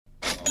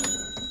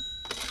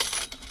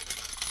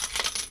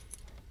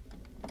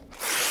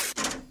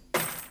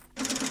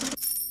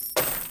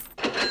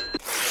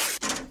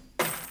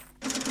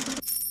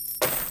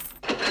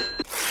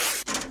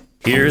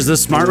Here's the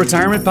Smart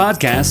Retirement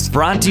Podcast,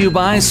 brought to you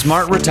by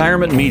Smart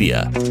Retirement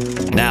Media.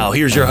 Now,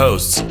 here's your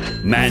hosts,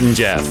 Matt and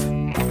Jeff.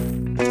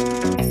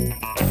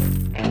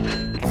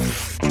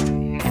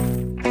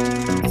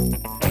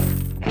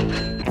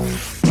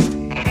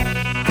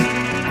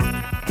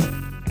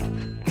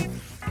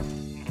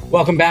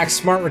 Welcome back,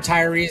 Smart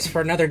Retirees,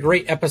 for another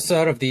great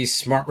episode of the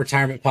Smart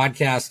Retirement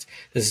Podcast.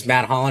 This is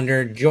Matt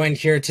Hollander, joined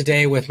here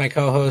today with my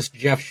co-host,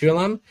 Jeff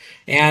Shulam,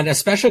 and a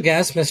special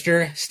guest,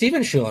 Mr.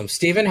 Stephen Shulam.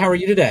 Stephen, how are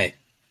you today?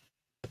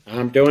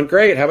 I'm doing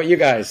great. How about you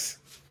guys?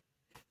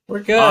 We're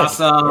good.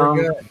 Awesome.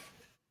 We're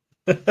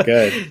good.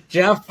 Good.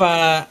 Jeff,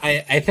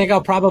 I think I'll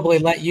probably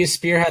let you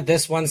spearhead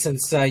this one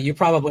since you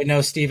probably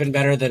know Stephen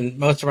better than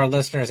most of our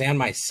listeners and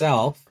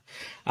myself.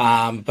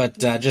 But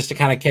just to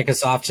kind of kick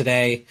us off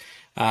today,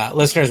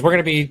 listeners, we're going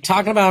to be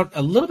talking about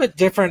a little bit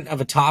different of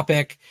a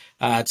topic.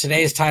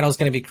 Today's title is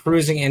going to be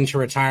Cruising into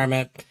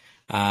Retirement.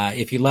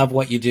 If you love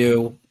what you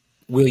do,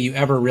 will you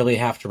ever really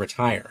have to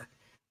retire?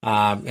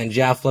 And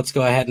Jeff, let's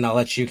go ahead and I'll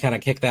let you kind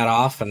of kick that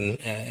off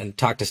and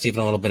talk to Stephen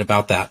a little bit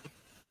about that.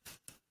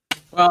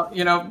 Well,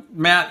 you know,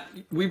 Matt,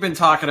 we've been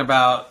talking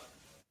about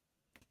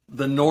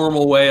the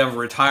normal way of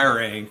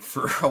retiring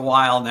for a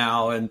while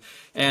now, and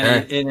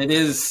it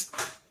is,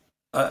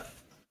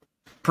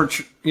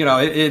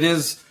 it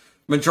is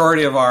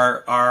majority of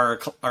our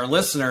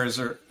listeners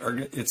are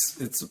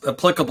it's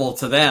applicable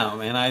to them,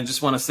 and I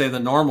just want to say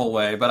the normal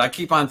way. But I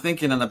keep on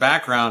thinking in the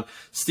background,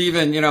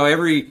 Stephen,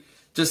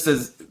 just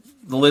as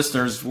the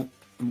listeners,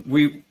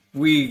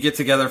 we get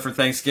together for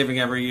Thanksgiving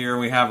every year.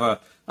 We have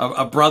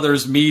a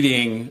brothers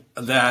meeting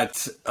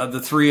that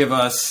the three of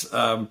us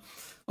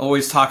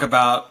always talk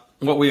about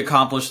what we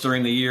accomplished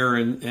during the year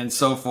and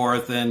so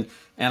forth. And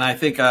I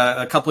think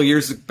a couple of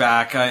years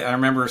back, I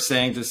remember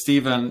saying to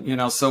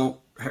Stephen, so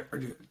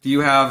do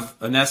you have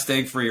a nest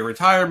egg for your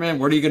retirement?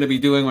 What are you going to be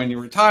doing when you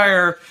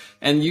retire?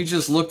 And you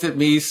just looked at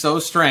me so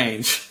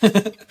strange.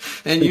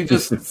 And you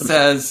just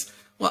says,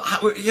 well,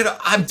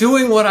 I'm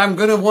doing what I'm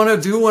going to want to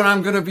do when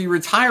I'm going to be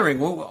retiring.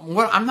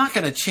 Well, I'm not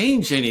going to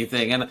change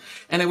anything.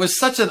 And it was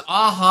such an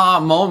aha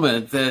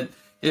moment that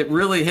it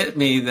really hit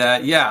me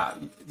that,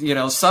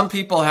 some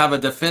people have a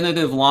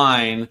definitive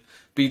line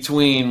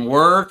between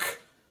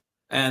work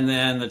and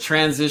then the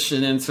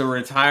transition into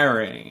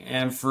retiring.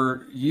 And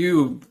for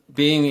you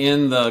being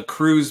in the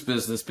cruise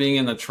business, being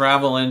in the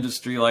travel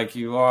industry like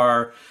you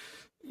are,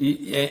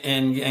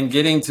 and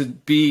getting to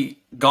be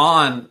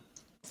gone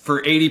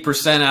for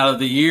 80% out of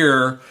the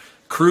year,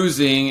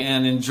 cruising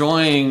and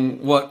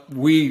enjoying what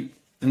we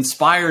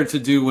inspired to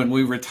do when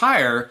we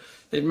retire,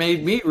 it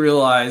made me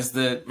realize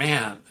that,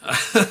 man,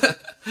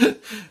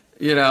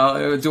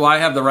 do I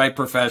have the right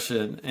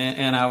profession?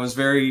 And I was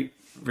very,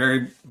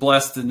 very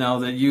blessed to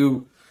know that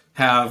you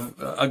have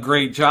a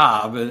great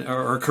job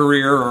or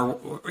career, or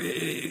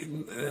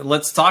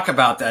let's talk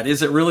about that.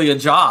 Is it really a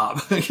job?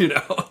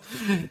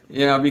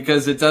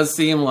 Because it does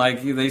seem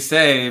like they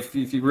say, if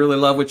you really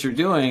love what you're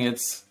doing,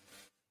 it's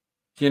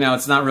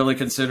not really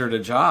considered a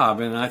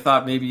job. And I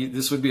thought maybe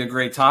this would be a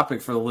great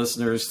topic for the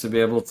listeners to be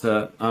able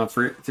to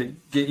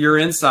get your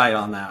insight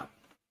on that.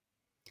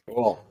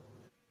 Cool.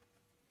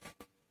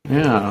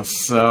 Yeah.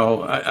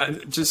 So I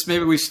just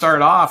maybe we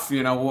start off,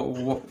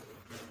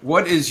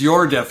 what is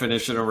your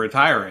definition of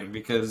retiring?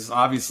 Because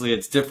obviously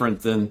it's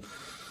different than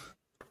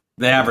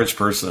the average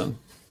person.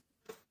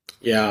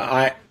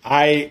 Yeah,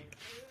 I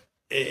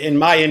in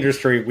my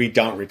industry, we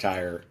don't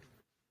retire.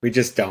 We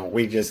just don't.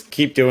 We just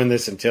keep doing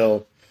this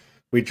until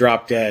we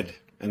drop dead.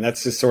 And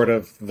that's just sort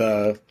of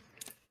the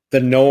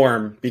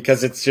norm,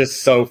 because it's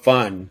just so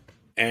fun.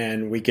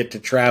 And we get to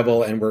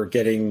travel, and we're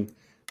getting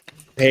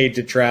paid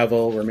to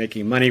travel. We're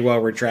making money while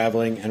we're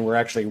traveling, and we're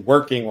actually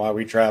working while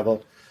we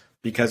travel,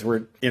 because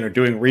we're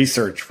doing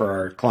research for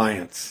our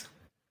clients.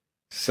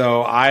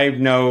 So I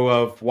know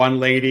of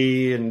one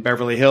lady in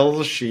Beverly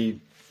Hills.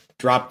 She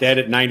dropped dead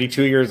at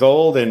 92 years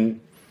old, and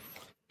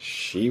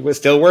she was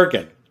still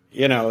working.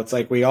 It's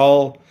like we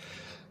all,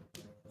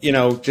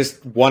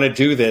 just want to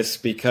do this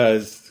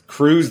because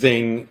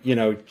cruising,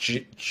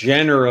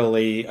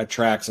 generally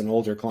attracts an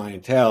older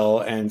clientele.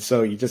 And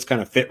so you just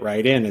kind of fit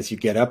right in as you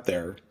get up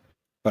there.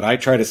 But I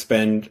try to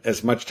spend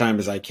as much time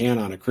as I can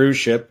on a cruise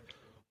ship,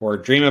 or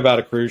dream about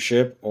a cruise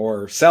ship,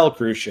 or sell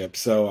cruise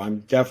ships. So I'm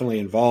definitely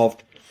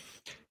involved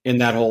in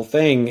that whole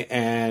thing.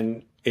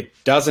 And it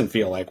doesn't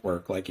feel like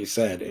work, like you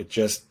said. It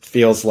just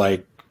feels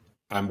like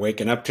I'm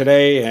waking up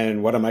today,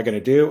 and what am I going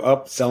to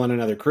do? Selling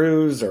another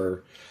cruise,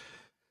 or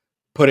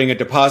putting a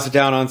deposit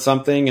down on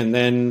something, and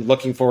then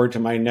looking forward to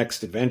my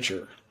next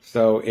adventure.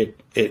 So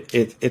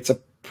it's a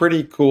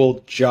pretty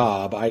cool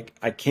job. I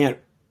can't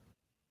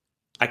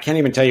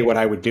even tell you what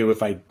I would do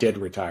if I did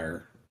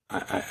retire.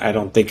 I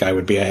don't think I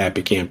would be a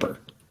happy camper.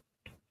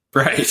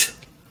 Right.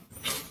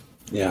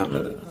 Yeah.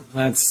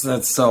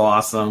 That's so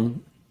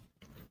awesome.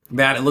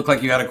 Matt, it looked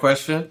like you had a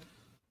question.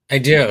 I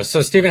do.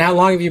 So, Stephen, how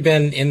long have you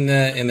been in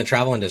the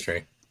travel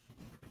industry?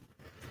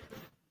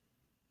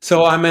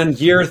 So I'm in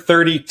year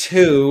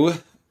 32.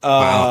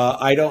 Wow.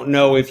 I don't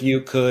know if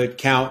you could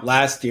count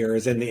last year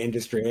as in the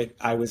industry.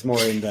 I was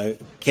more in the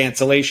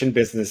cancellation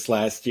business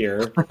last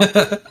year.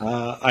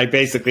 I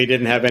basically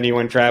didn't have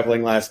anyone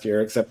traveling last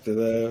year except in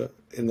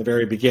the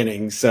very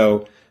beginning.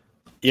 So,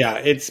 yeah,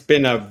 it's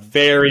been a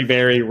very,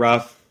 very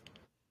rough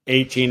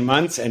 18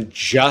 months. And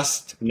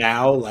just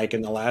now, like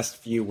in the last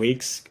few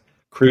weeks,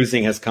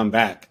 cruising has come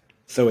back.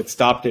 So it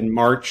stopped in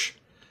March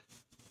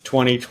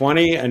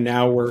 2020, and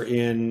now we're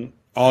in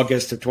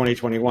August of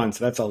 2021.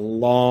 So that's a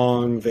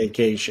long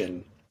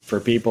vacation for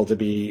people to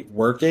be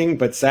working.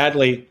 But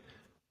sadly,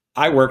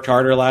 I worked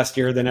harder last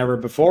year than ever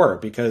before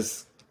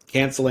because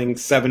canceling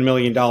 $7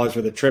 million worth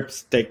of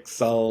trips takes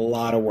a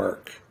lot of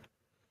work.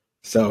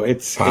 So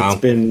it's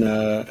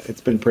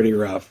been pretty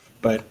rough,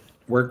 but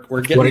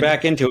we're getting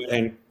back into it,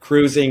 and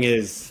cruising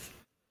is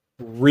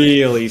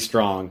really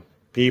strong.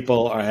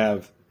 People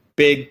have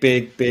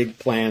big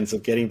plans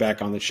of getting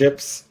back on the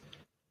ships,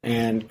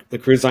 and the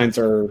cruise lines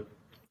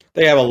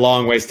they have a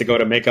long ways to go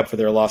to make up for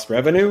their lost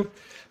revenue,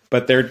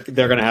 but they're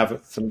going to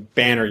have some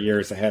banner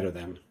years ahead of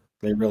them.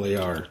 They really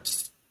are.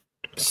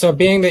 So,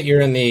 being that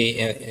you're in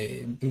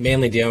the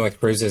mainly dealing with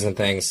cruises and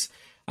things,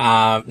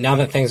 now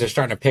that things are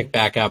starting to pick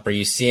back up, are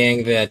you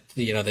seeing that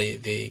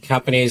the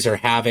companies are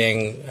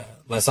having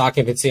less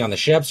occupancy on the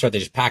ships, or are they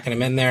just packing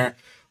them in there?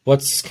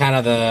 What's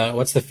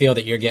the feel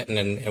that you're getting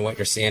and what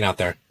you're seeing out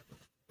there?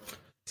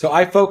 So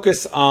I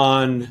focus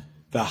on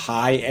the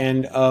high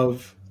end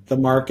of the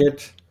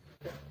market.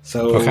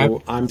 So okay.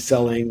 I'm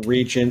selling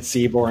Regent,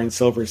 Seabourn,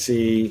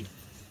 Silversea,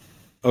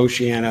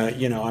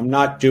 Oceania. I'm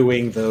not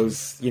doing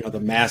those, the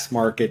mass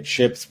market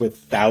ships with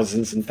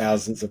thousands and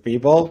thousands of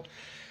people.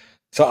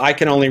 So I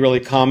can only really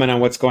comment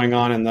on what's going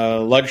on in the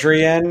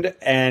luxury end.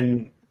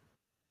 And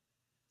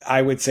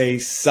I would say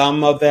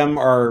some of them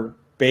are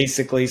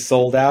basically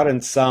sold out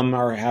and some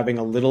are having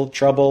a little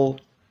trouble,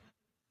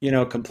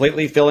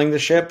 completely filling the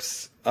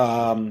ships.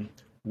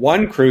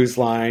 One cruise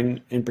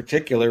line in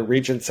particular,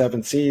 Regent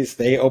Seven Seas,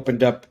 they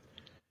opened up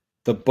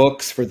the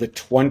books for the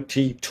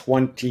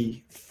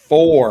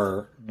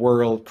 2024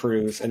 World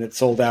Cruise and it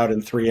sold out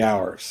in 3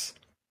 hours.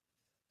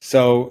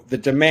 So the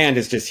demand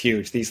is just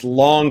huge. These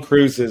long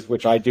cruises,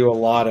 which I do a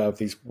lot of,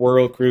 these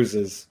world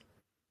cruises,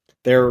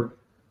 they're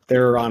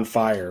on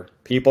fire.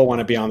 People want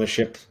to be on the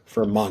ship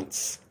for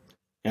months.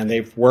 And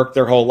they've worked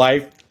their whole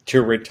life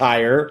to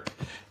retire.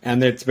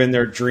 And it's been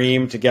their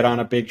dream to get on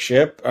a big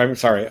ship.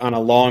 On a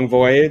long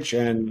voyage.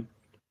 And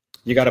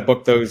you got to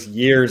book those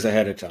years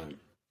ahead of time.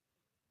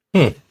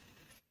 Yeah,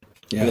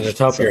 and just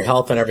hope your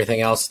health and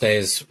everything else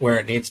stays where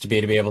it needs to be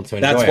able to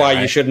enjoy it. That's why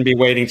right? You shouldn't be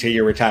waiting till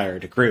you retire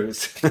to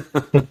cruise.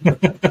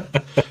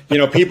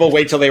 People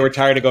wait till they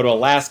retire to go to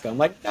Alaska. I'm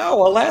like,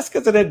 no,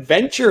 Alaska's an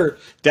adventure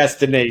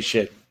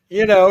destination.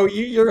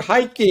 You're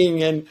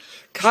hiking and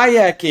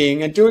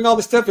kayaking and doing all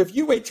this stuff. If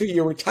you wait till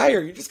you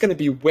retire, you're just going to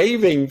be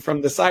waving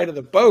from the side of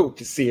the boat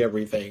to see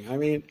everything. I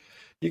mean,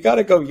 you got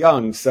to go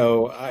young.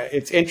 So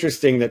it's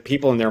interesting that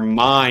people in their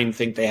mind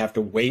think they have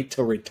to wait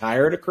till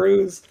retire to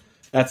cruise.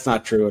 That's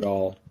not true at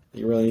all.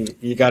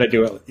 You got to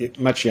do it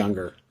much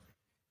younger.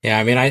 Yeah,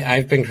 I mean,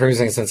 I've been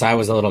cruising since I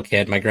was a little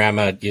kid. My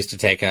grandma used to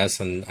take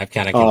us, and I've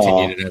kind of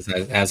continued it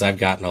as I've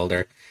gotten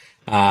older.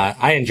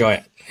 I enjoy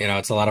it.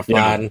 It's a lot of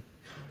fun.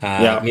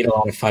 Meet a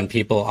lot of fun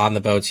people on the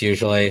boats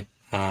usually.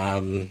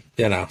 So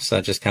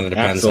it just kind of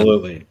depends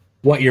on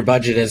what your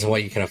budget is and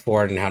what you can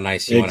afford and how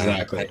nice you want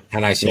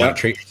to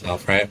treat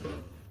yourself, right?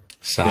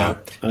 So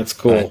that's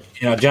cool.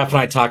 Jeff and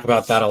I talk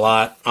about that a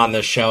lot on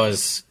this show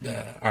as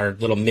our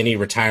little mini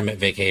retirement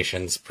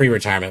vacations,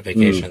 pre-retirement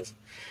vacations.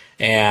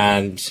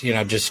 And,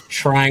 just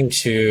trying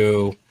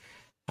to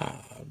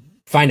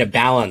find a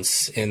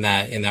balance in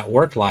that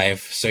work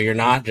life. So you're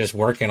not just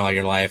working all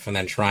your life and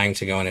then trying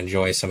to go and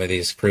enjoy some of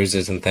these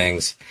cruises and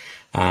things,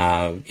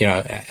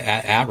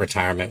 at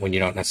retirement when you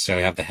don't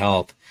necessarily have the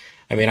health.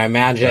 I mean, I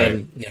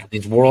imagine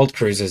these world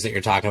cruises that you're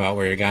talking about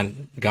where you're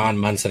gone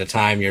months at a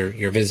time,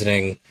 you're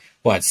visiting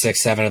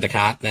 6, 7 of the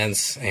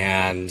continents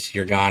and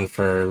you're gone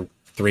for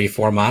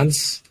 3-4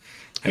 months.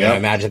 I mean, I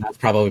imagine that's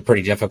probably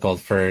pretty difficult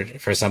for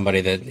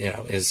somebody that,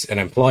 is an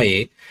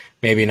employee,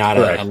 maybe not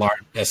a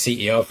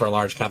CEO for a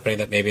large company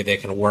that maybe they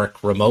can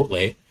work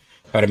remotely.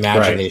 I would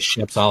imagine these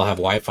ships all have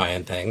Wi-Fi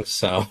and things.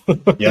 So,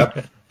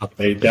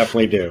 they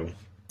definitely do.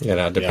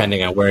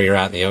 Depending on where you're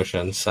at in the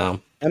ocean.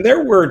 So, and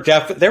there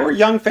were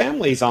young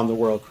families on the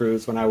World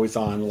Cruise when I was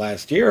on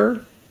last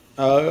year.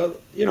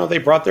 They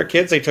brought their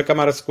kids, they took them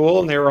out of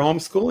school, and they were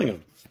homeschooling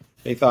them.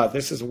 They thought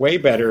this is way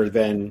better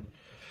than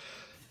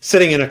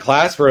sitting in a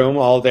classroom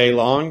all day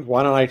long.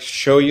 Why don't I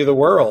show you the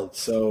world?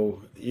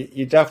 So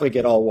you definitely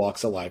get all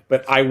walks of life.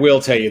 But I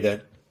will tell you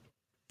that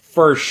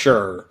for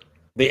sure,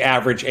 the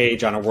average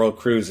age on a world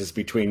cruise is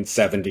between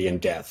 70 and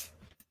death.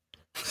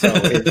 So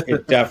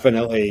it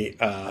definitely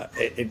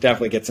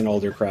gets an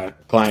older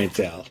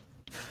clientele.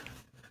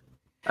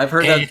 I've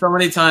heard that so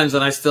many times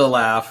and I still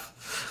laugh.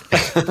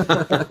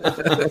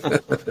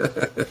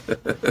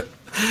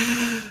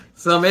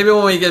 So maybe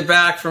when we get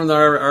back from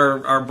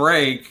our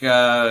break,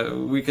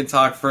 we can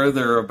talk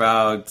further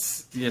about,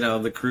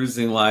 the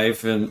cruising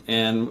life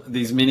and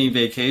these mini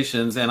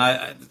vacations. And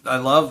I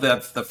love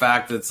the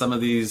fact that some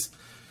of these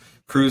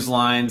cruise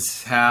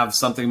lines have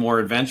something more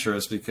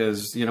adventurous,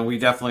 because, we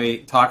definitely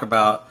talk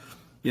about,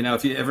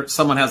 if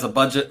someone has a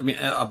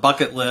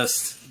bucket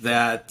list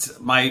that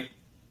might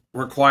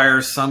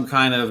require some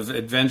kind of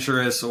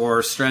adventurous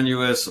or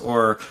strenuous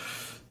or,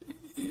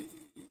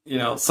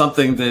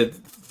 something that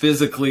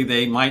physically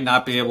they might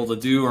not be able to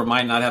do or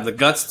might not have the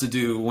guts to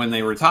do when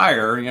they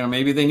retire,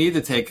 maybe they need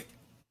to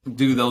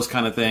do those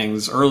kind of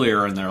things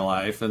earlier in their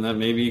life, and then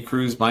maybe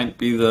cruise might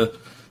be a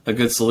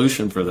good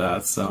solution for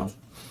that. So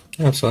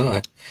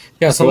absolutely.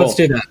 Yeah, so Let's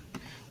do that.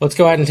 Let's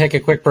go ahead and take a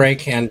quick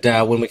break, and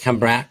when we come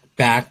back,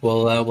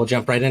 we'll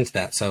jump right into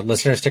that. So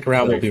listeners, stick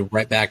around. We'll be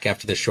right back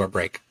after this short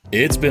break.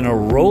 It's been a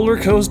roller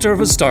coaster of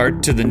a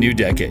start to the new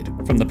decade.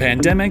 From the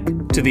pandemic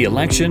to the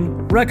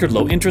election, record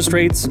low interest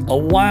rates, a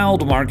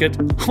wild market,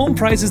 home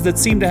prices that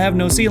seem to have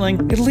no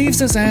ceiling, it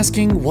leaves us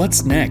asking,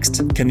 what's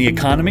next? Can the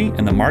economy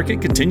and the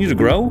market continue to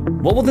grow?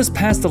 What will this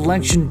past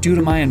election do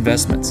to my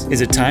investments?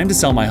 Is it time to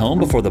sell my home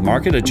before the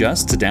market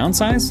adjusts to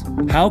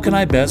downsize? How can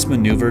I best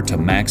maneuver to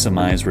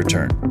maximize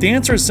return? The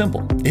answer is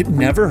simple. It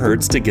never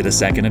hurts to get a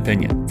second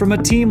opinion from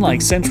a team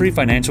like Century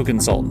Financial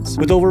Consultants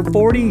with over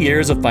 40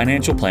 years of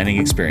financial planning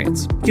experience.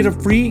 Get a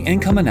free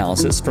income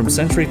analysis from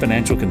Century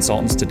Financial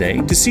Consultants today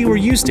to see where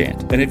you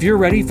stand and if you're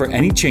ready for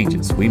any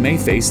changes we may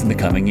face in the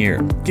coming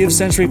year. Give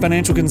Century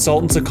Financial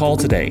Consultants a call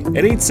today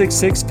at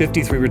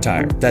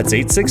 866-53-RETIRE. That's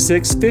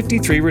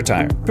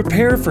 866-53-RETIRE.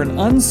 Prepare for an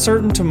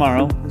uncertain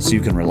tomorrow so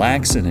you can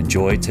relax and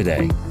enjoy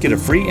today. Get a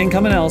free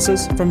income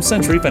analysis from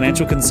Century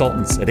Financial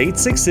Consultants at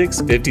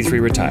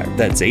 866-53-RETIRE.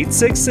 That's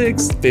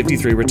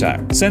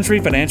 866-53-RETIRE. Century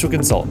Financial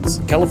Consultants.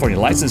 California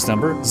license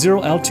number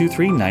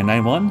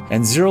 0L23991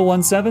 and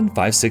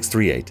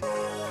 0175638.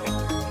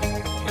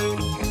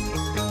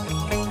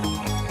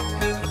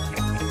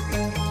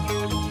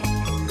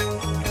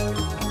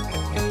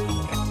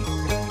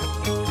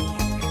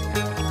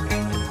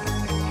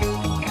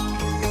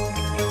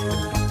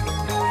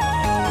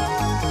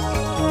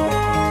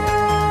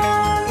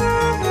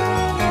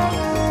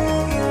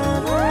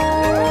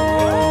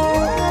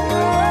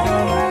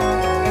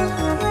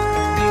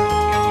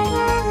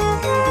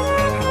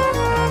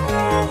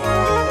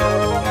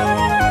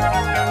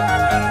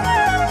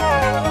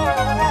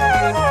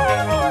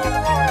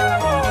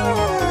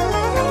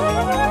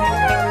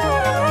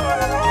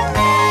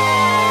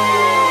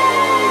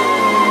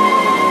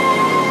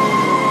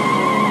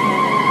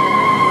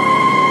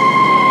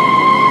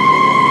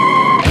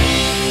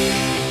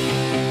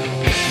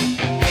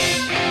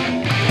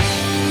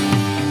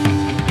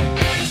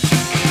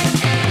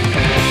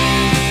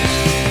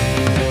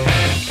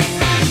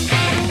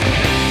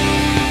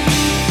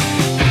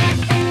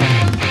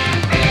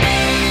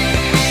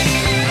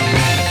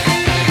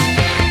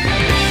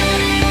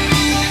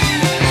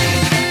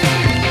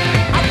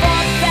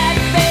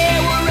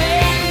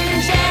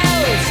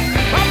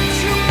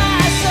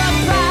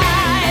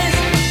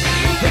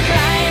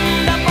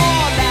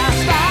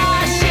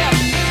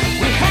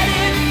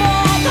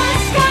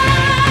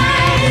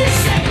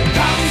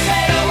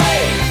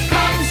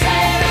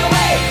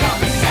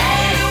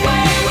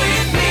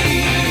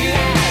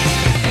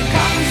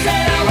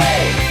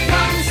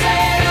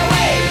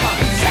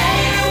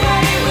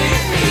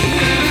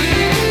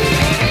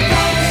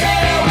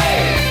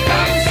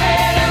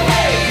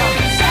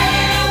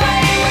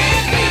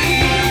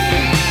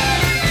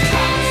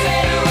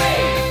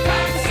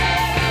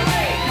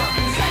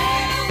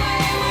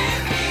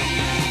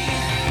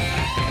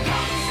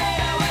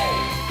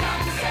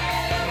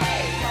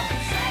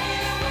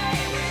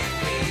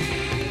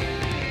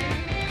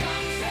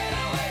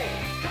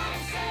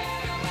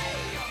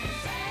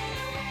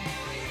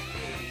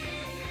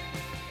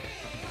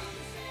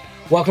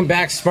 Welcome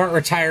back, smart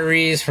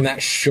retirees, from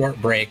that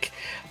short break.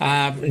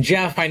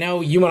 Jeff, I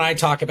know you and I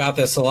talk about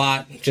this a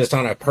lot just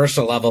on a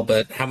personal level,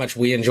 but how much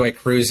we enjoy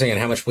cruising and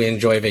how much we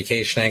enjoy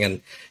vacationing.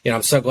 And,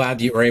 I'm so glad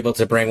you were able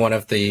to bring one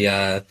of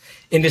the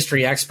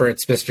industry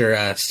experts,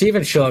 Mr.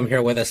 Stephen Shulham,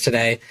 here with us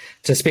today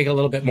to speak a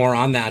little bit more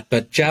on that.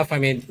 But Jeff,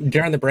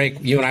 during the break,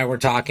 you and I were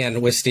talking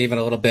with Stephen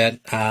a little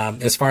bit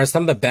as far as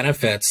some of the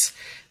benefits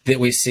that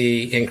we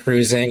see in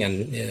cruising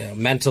and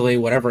mentally,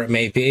 whatever it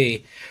may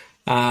be.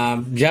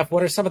 Jeff,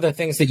 what are some of the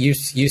things that you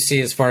see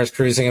as far as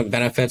cruising and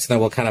benefits? And then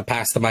we'll kind of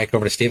pass the mic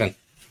over to Stephen.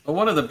 Well,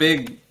 one of the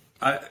big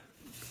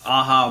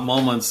aha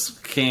moments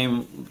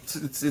came,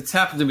 it's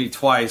happened to me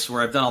twice,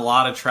 where I've done a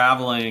lot of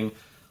traveling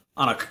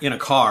in a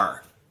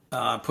car,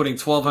 putting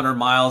 1,200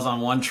 miles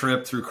on one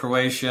trip through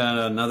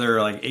Croatia,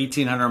 another like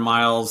 1,800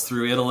 miles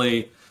through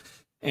Italy.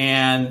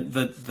 And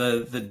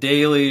the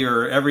daily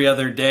or every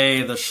other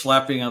day, the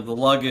schlepping of the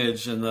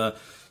luggage and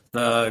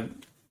the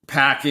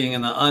packing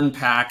and the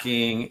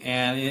unpacking,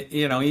 and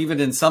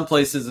even in some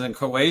places in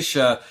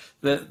Croatia,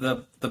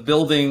 the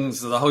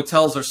buildings, the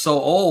hotels are so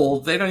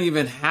old they don't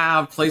even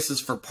have places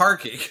for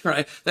parking,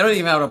 right? They don't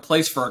even have a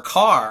place for a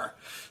car.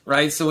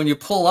 right? So when you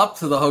pull up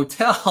to the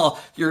hotel,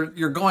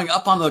 you're going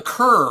up on the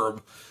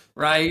curb,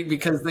 right?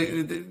 Because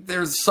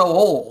they're so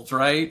old,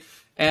 right?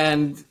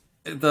 And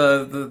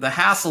the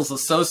hassles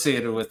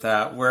associated with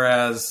that.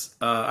 Whereas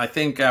I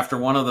think after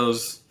one of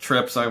those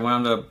trips, I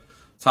wound up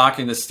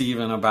talking to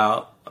Stephen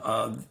about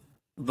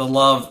the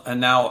love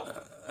and now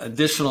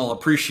additional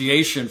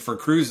appreciation for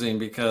cruising,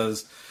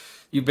 because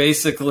you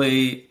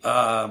basically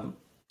are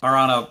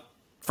on a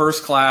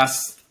first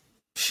class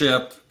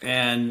ship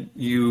and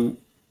you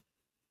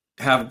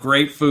have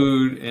great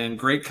food and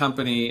great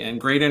company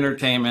and great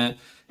entertainment,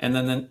 and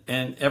then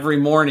every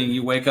morning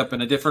you wake up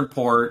in a different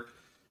port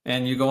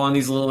and you go on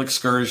these little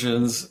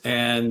excursions,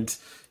 and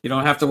you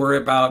don't have to worry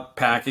about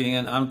packing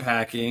and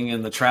unpacking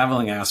and the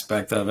traveling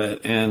aspect of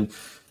it. And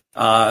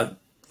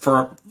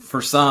for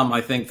some,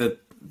 I think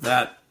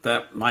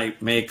that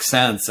might make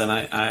sense, and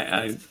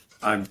I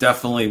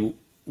definitely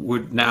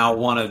would now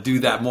want to do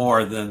that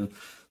more than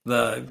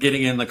the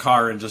getting in the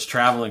car and just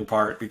traveling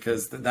part,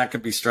 because that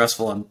could be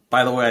stressful. And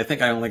by the way, I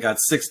think I only got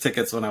 6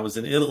 tickets when I was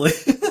in Italy.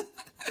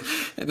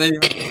 And then you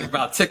don't worry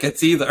about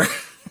tickets either.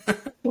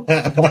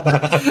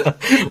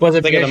 Was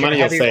it because the money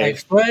you had you'll your right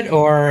save. foot,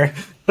 or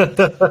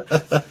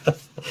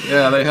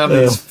Yeah, they have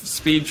these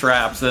speed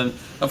traps, and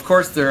of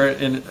course they're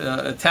in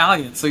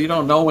Italian, so you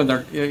don't know when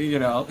they're you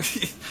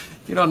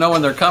don't know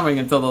when they're coming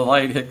until the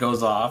light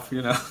goes off.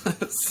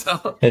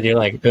 So and you're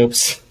like,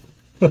 oops.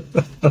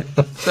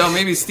 so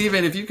maybe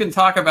Stephen, if you can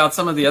talk about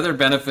some of the other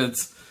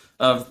benefits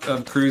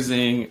of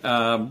cruising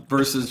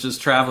versus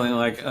just traveling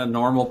like a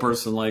normal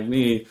person like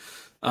me,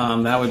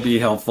 that would be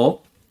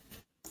helpful.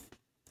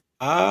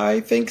 I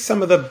think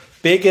some of the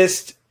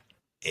biggest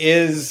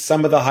is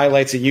some of the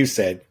highlights that you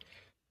said.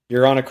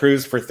 You're on a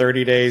cruise for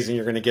 30 days and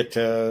you're going to get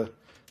to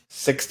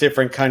 6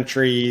 different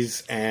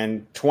countries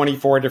and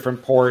 24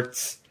 different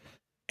ports.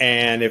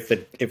 And if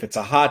it's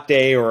a hot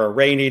day or a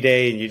rainy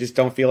day and you just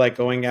don't feel like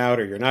going out,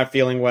 or you're not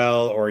feeling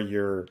well, or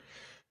you're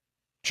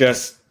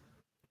just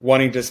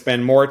wanting to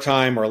spend more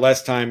time or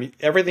less time,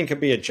 everything can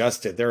be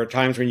adjusted. There are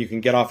times when you can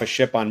get off a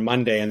ship on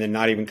Monday and then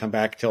not even come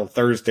back till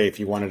Thursday if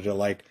you wanted to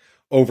like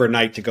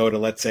overnight to go to,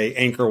 let's say,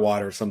 Angkor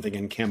Wat or something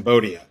in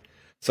Cambodia.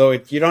 So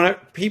you don't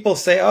have, people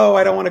say, oh,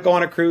 I don't want to go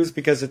on a cruise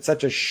because it's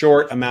such a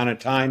short amount of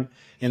time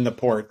in the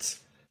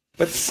ports.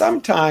 But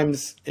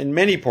sometimes in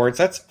many ports,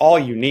 that's all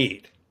you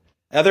need.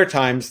 Other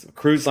times,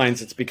 cruise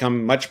lines, it's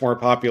become much more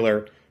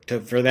popular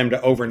for them to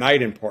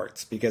overnight in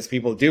ports, because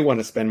people do want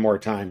to spend more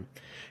time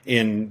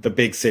in the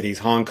big cities,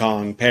 Hong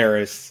Kong,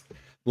 Paris,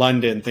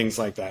 London, things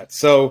like that.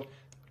 So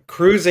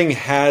cruising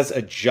has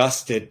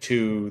adjusted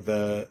to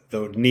the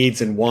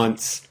needs and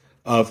wants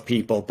of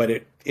people,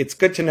 but it's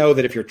good to know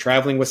that if you're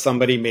traveling with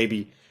somebody,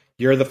 maybe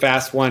you're the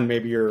fast one,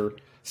 maybe your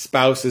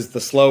spouse is the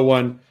slow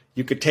one,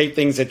 you could take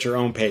things at your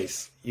own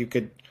pace.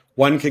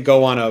 One could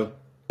go on a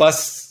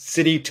bus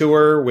city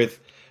tour with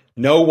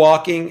no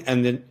walking,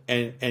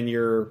 and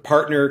your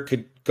partner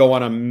could go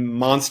on a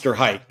monster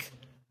hike,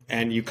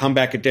 and you come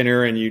back at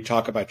dinner and you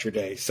talk about your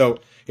day. So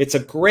it's a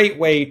great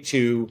way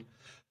to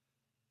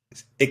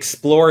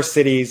explore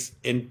cities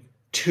in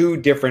 2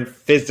 different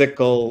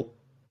physical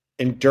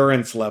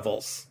endurance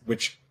levels,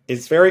 which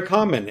is very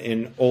common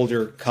in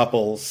older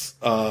couples.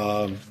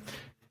 So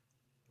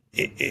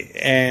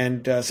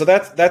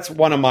that's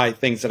one of my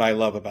things that I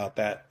love about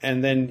that.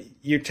 And then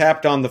you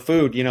tapped on the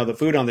food. The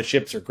food on the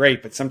ships are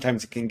great, but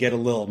sometimes it can get a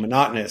little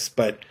monotonous.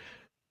 But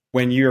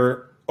when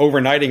you're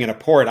overnighting in a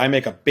port, I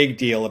make a big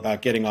deal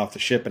about getting off the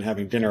ship and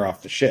having dinner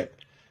off the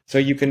ship. So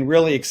you can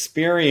really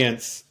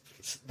experience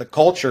the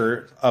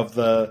culture of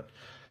the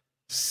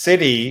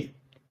city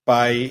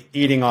by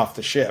eating off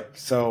the ship.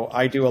 So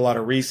I do a lot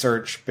of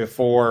research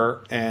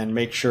before and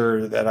make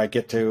sure that I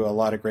get to a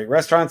lot of great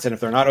restaurants. And if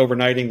they're not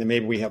overnighting, then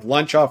maybe we have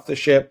lunch off the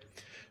ship.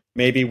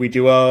 Maybe we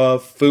do a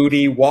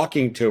foodie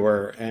walking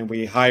tour and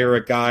we hire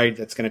a guide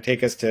that's going to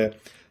take us to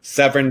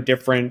 7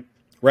 different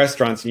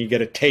restaurants, and you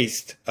get a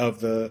taste of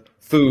the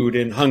food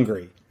in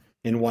Hungary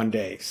in one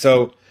day.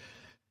 So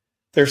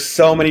there's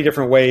so many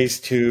different ways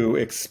to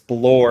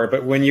explore,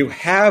 but when you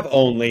have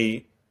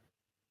only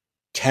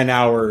 10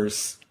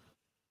 hours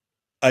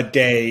a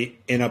day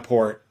in a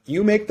port,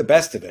 you make the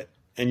best of it,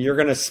 and you're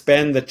going to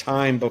spend the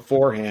time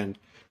beforehand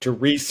to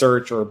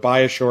research or buy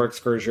a shore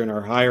excursion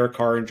or hire a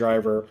car and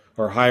driver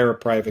or hire a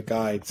private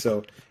guide.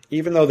 So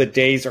even though the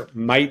days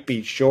might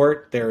be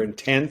short, they're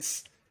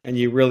intense, and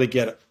you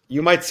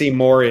might see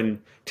more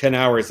in 10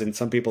 hours than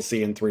some people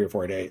see in 3 or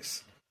 4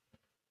 days.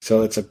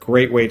 So it's a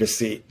great way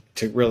to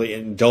really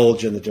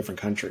indulge in the different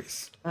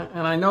countries.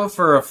 And I know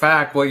for a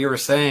fact what you were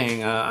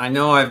saying. I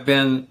know I've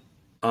been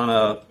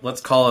on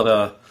let's call it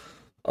a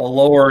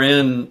lower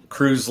end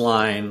cruise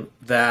line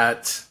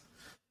that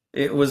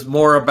it was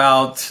more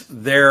about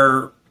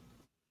their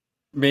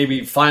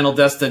maybe final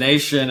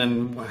destination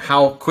and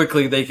how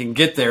quickly they can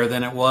get there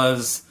than it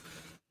was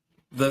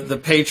the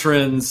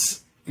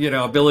patrons,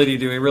 ability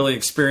to really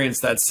experience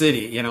that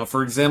city.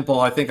 For example,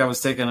 I think I was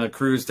taking a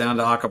cruise down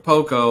to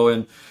Acapulco,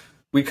 and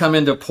we come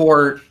into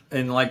port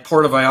in like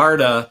Puerto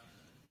Vallarta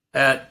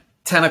at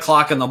 10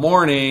 o'clock in the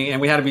morning,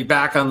 and we had to be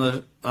back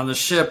on the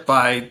ship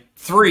by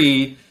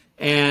 3,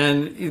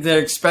 and they're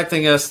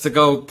expecting us to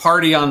go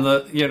party on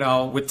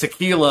the, with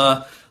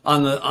tequila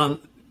at the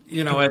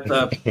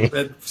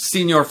at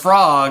Senior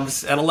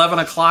Frogs at 11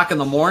 o'clock in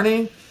the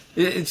morning.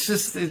 It's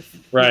just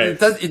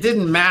right. It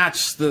didn't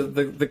match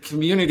the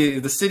community,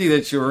 the city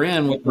that you were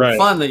in, with the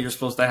fun that you're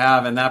supposed to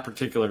have in that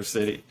particular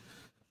city.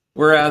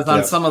 Whereas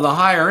on some of the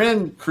higher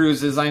end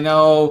cruises, I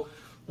know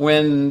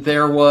when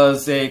there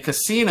was a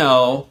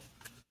casino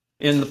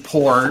in the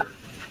port,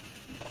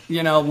 we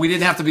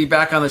didn't have to be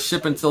back on the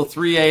ship until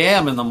 3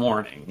 a.m. in the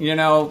morning.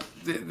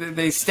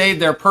 They stayed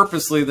there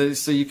purposely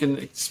so you can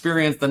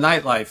experience the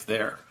nightlife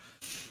there.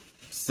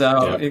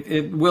 So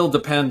it will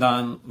depend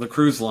on the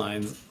cruise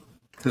lines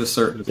to a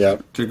certain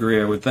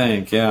degree, I would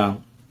think. Yeah.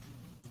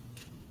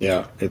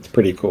 Yeah, it's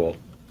pretty cool.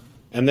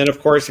 And then, of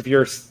course, if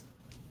you're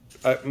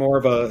more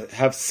of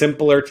have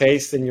simpler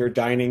taste in your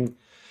dining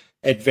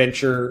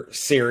adventure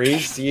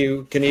series,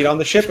 you can eat on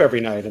the ship every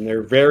night. And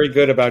they're very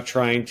good about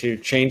trying to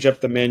change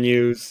up the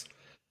menus.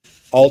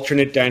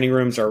 Alternate dining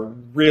rooms are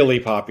really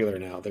popular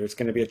now. There's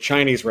going to be a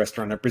Chinese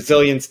restaurant, a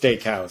Brazilian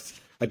steakhouse,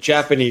 a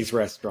Japanese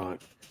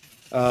restaurant.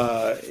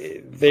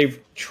 They've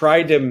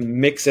tried to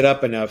mix it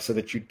up enough so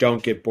that you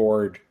don't get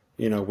bored,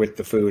 with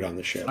the food on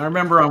the ship. I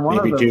remember on one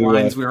of the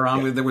lines we were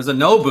on, there was a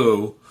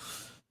Nobu.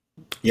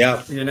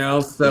 Yeah.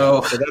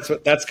 So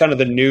that's kind of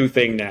the new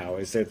thing now,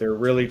 is that they're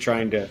really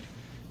trying to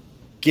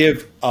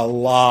give a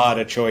lot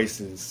of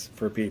choices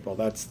for people.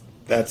 That's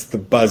the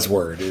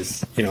buzzword,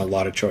 is, a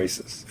lot of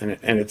choices.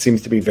 And it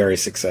seems to be very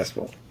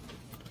successful.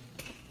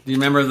 Do you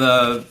remember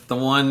the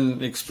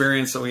one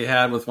experience that we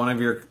had with one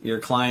of your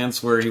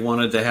clients where he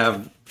wanted to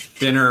have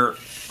dinner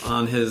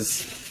on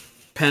his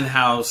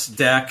penthouse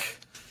deck,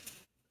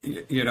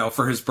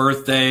 for his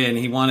birthday, and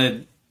he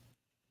wanted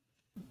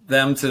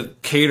them to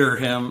cater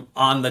him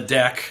on the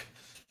deck,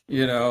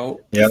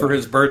 for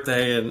his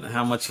birthday, and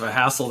how much of a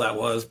hassle that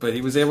was, but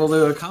he was able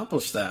to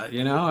accomplish that,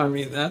 I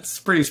mean, that's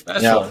pretty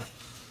special.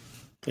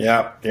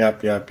 Yep.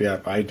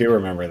 I do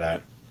remember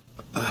that.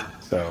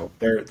 So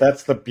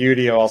that's the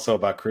beauty also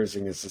about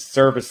cruising, is the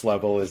service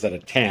level is at a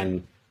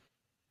 10,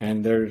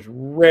 and there's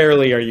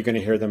rarely are you going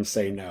to hear them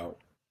say no.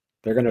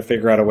 They're going to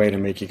figure out a way to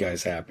make you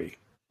guys happy.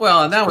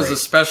 Well, and that was a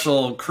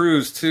special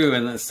cruise too,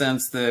 in the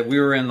sense that we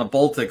were in the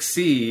Baltic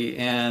Sea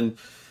and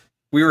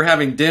we were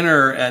having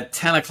dinner at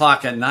 10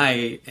 o'clock at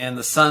night, and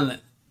the sun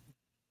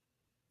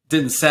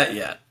didn't set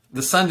yet.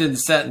 The sun didn't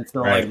set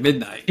until like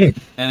midnight,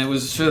 and it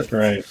was just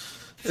it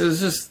was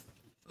just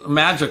a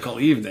magical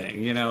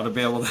evening, to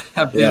be able to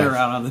have dinner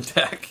out on the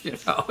deck,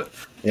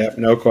 Yep,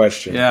 no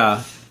question.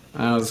 Yeah,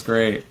 that was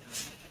great.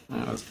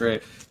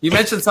 You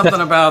mentioned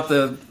something about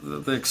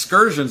the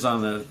excursions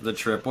on the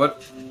trip.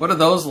 What are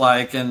those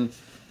like? And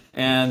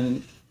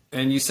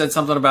you said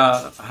something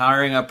about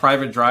hiring a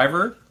private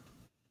driver.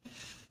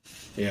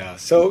 Yeah,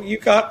 so you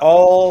got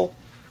all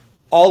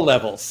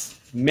levels.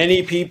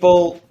 Many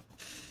people,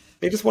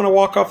 they just want to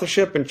walk off the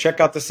ship and check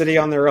out the city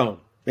on their own.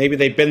 Maybe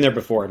they've been there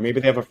before. Maybe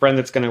they have a friend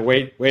that's going to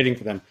waiting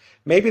for them.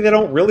 Maybe they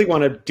don't really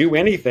want to do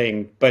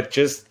anything, but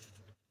just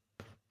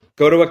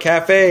go to a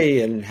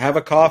cafe and have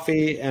a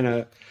coffee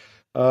and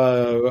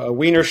a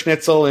Wiener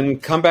Schnitzel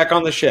and come back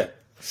on the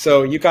ship.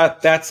 So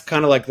that's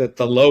kind of like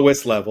the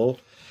lowest level.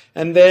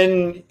 And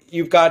then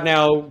you've got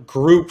now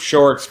group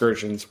shore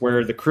excursions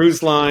where the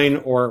cruise line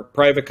or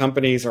private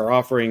companies are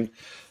offering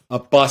a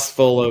bus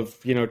full of,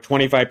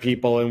 25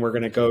 people, and we're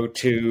going to go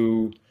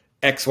to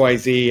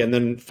XYZ, and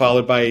then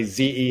followed by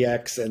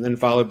ZEX, and then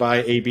followed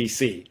by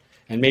ABC.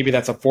 And maybe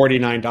that's a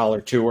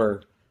 $49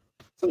 tour.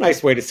 It's a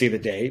nice way to see the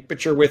day,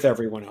 but you're with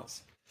everyone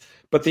else.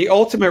 But the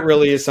ultimate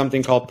really is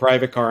something called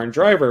private car and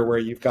driver, where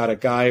you've got a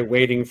guy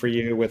waiting for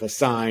you with a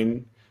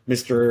sign,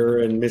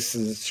 Mr. and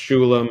Mrs.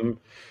 Shulam,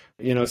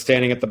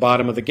 standing at the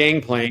bottom of the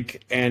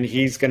gangplank, and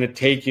he's going to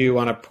take you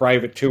on a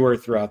private tour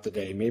throughout the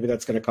day. Maybe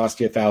that's going to cost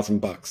you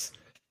 $1,000,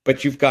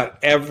 but you've got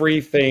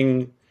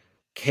everything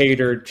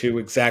catered to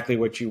exactly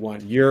what you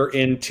want. You're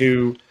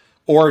into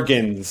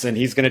organs, and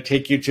he's going to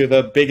take you to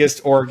the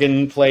biggest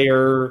organ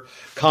player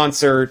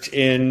concert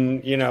in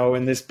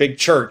this big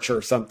church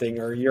or something.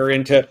 Or you're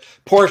into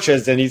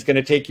Porsches, and he's going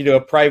to take you to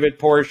a private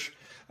Porsche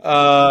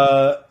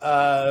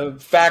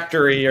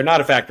factory, or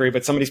not a factory,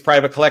 but somebody's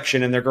private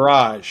collection in their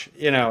garage.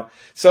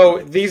 So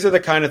these are the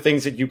kind of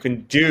things that you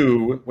can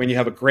do when you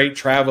have a great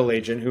travel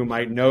agent who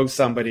might know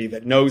somebody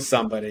that knows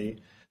somebody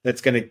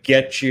that's going to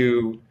get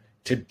you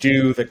to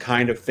do the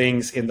kind of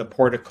things in the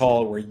port of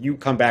call, where you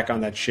come back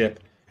on that ship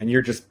and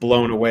you're just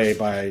blown away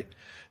by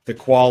the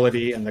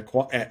quality and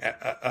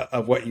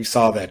of what you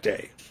saw that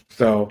day.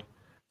 So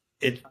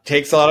it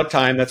takes a lot of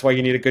time. That's why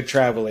you need a good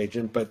travel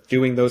agent. But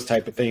doing those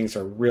type of things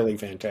are really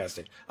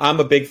fantastic. I'm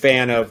a big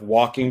fan of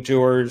walking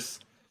tours.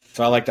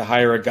 So I like to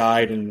hire a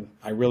guide, and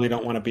I really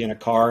don't want to be in a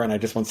car, and I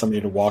just want somebody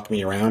to walk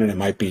me around, and it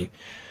might be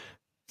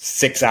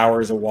 6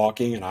 hours of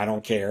walking, and I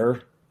don't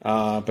care.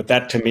 But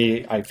that, to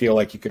me, I feel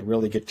like you could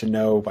really get to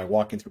know by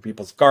walking through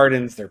people's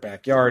gardens, their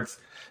backyards,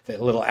 the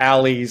little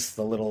alleys,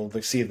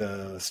 they see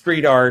the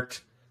street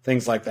art,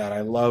 things like that.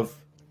 I love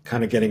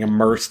kind of getting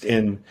immersed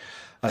in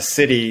a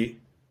city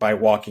by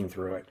walking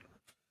through it.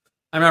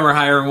 I remember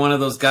hiring one of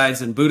those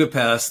guides in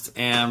Budapest,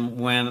 and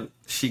when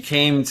she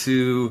came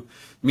to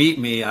meet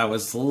me, I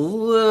was a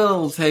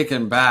little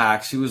taken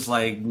back. She was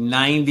like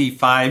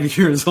 95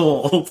 years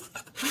old,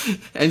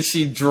 and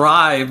she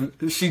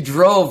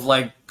drove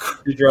like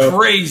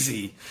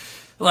crazy.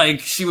 Like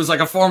she was like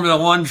a Formula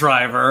One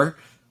driver,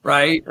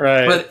 right?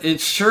 Right. But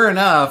it's sure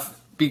enough,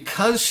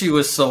 because she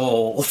was so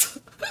old,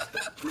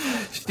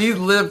 she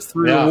lived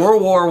through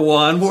World War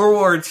I, World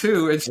War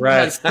II, and she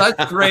had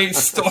such great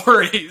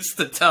stories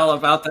to tell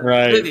about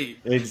that city.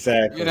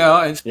 Exactly. You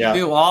know, and she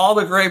knew all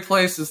the great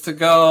places to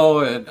go,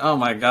 and oh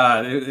my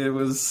God,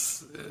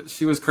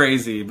 she was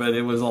crazy, but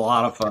it was a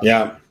lot of fun.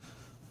 Yeah.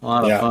 A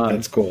lot of fun.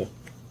 That's cool.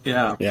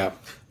 Yeah. Yeah.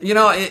 You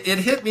know, it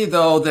hit me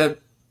though that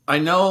I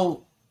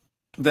know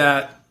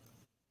that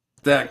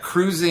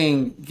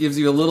cruising gives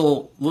you a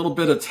little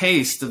bit of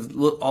taste of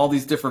all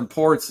these different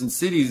ports and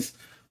cities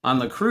on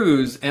the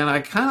cruise, and I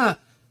kind of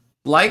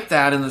like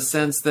that in the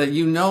sense that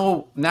you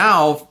know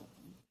now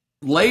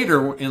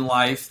later in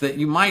life that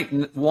you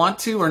might want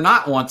to or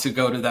not want to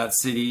go to that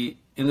city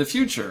in the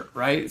future,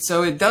 right?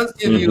 So it does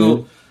give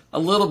you a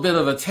little bit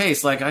of a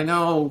taste. Like I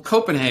know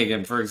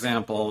Copenhagen, for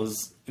example,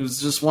 it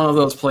was just one of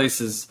those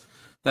places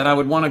that I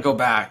would want to go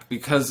back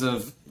because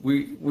of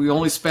we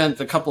only spent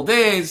a couple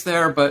days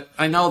there, but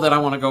I know that I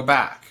want to go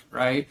back,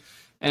 right?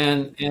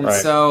 And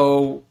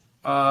so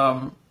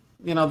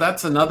you know,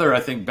 that's another, I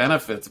think,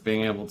 benefit to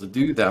being able to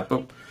do that.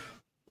 But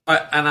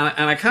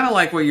I kind of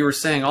like what you were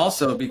saying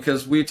also,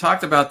 because we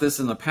talked about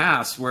this in the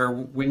past, where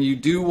when you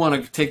do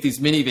want to take these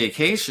mini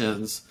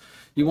vacations,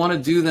 you want to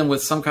do them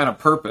with some kind of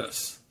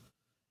purpose,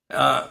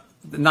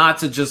 not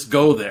to just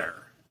go there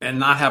and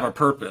not have a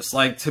purpose.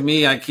 Like to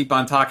me, I keep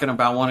on talking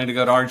about wanting to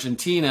go to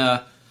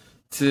Argentina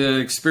to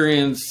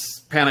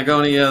experience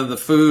Patagonia, the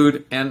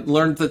food, and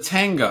learn the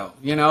tango.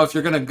 You know, if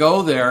you're going to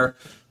go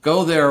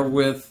there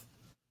with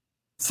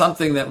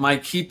something that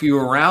might keep you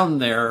around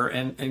there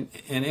and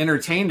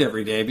entertained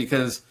every day,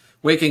 because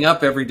waking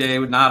up every day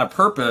with not a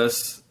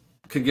purpose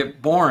could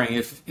get boring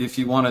if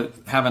you want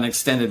to have an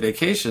extended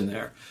vacation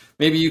there.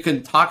 Maybe you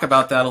can talk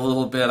about that a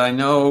little bit. I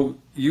know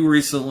you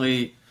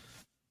recently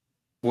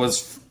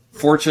was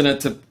fortunate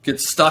to get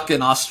stuck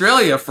in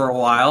Australia for a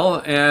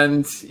while,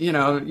 and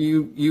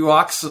you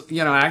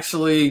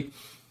actually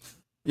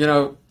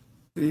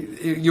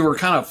you were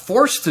kind of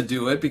forced to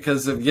do it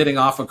because of getting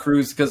off a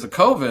cruise because of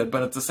COVID,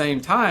 but at the same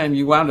time,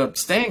 you wound up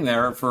staying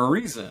there for a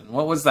reason.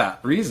 What was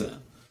that reason?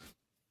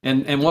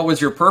 And what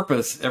was your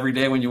purpose every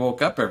day when you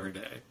woke up every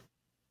day?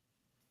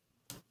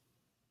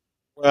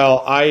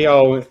 Well,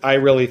 I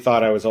really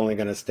thought I was only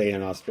going to stay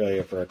in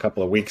Australia for a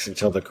couple of weeks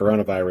until the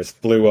coronavirus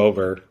blew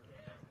over.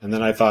 And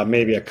then I thought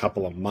maybe a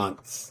couple of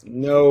months.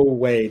 No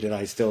way did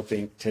I still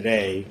think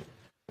today,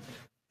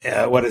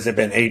 what has it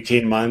been,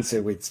 18 months,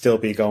 it would still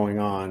be going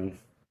on.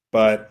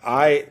 But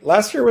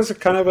last year was a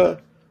kind of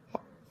a,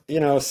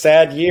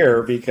 sad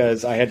year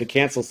because I had to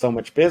cancel so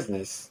much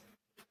business.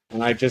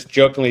 And I just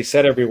jokingly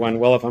said to everyone,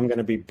 well, if I'm going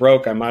to be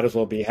broke, I might as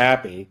well be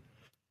happy.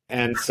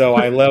 And so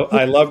I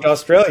loved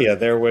Australia.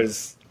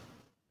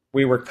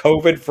 We were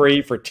COVID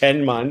free for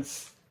 10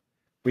 months.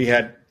 We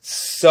had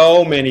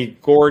so many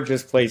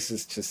gorgeous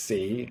places to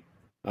see.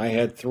 I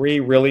had 3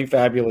 really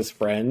fabulous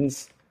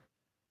friends.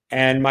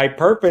 And my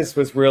purpose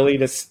was really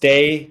to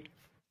stay,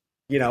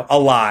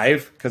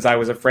 alive, because I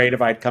was afraid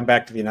if I'd come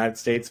back to the United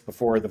States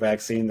before the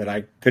vaccine that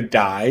I could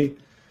die.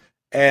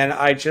 And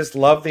I just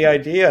love the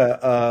idea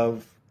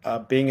of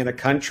being in a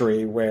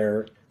country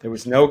where there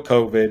was no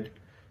COVID,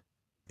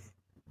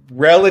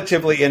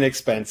 relatively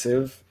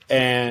inexpensive,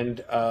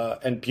 and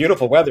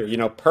beautiful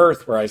weather.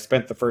 Perth, where I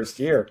spent the first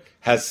year,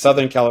 has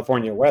Southern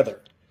California weather.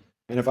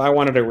 And if I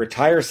wanted to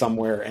retire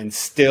somewhere and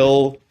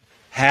still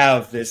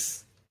have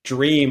this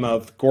dream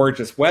of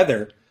gorgeous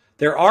weather,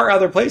 there are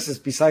other places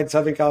besides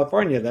Southern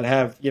California that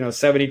have,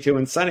 72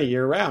 and sunny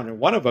year round. And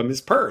one of them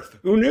is Perth.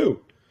 Who knew?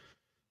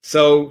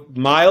 So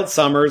mild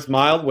summers,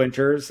 mild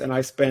winters. And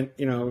I spent,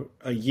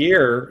 a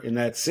year in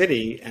that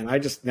city, and I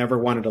just never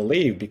wanted to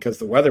leave because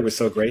the weather was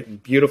so great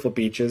and beautiful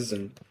beaches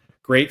and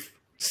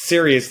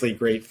seriously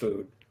great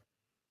food.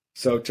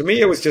 So to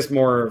me, it was just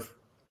more of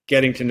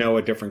getting to know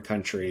a different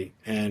country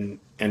and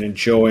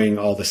enjoying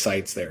all the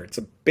sights there. It's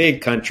a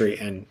big country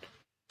and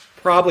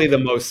probably the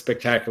most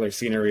spectacular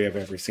scenery I've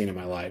ever seen in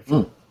my life.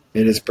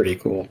 It is pretty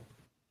cool.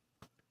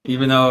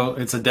 Even though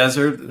it's a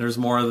desert, there's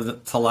more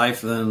to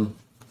life than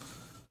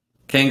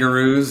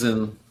kangaroos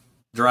and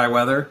dry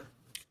weather.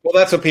 Well,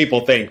 that's what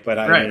people think, but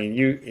I mean,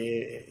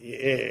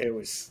 it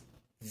was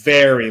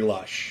very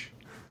lush.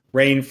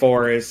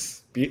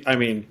 Rainforests,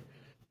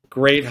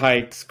 great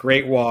hikes,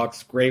 great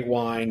walks, great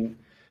wine,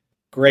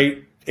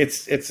 great.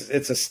 It's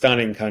a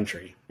stunning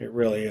country. It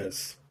really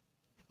is.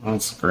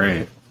 That's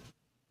great.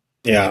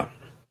 Yeah.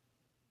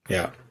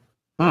 Yeah,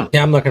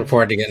 I'm looking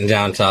forward to getting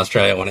down to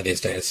Australia one of these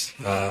days.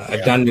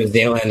 I've done New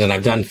Zealand and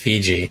I've done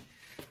Fiji.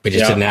 We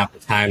just didn't have the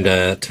time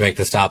to make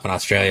the stop in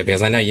Australia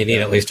because I know you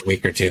need at least a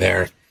week or two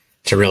there.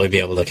 to really be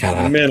able to kind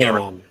of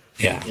minimum.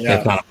 Yeah,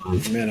 if not a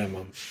month.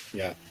 Minimum.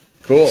 Yeah.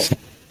 Cool.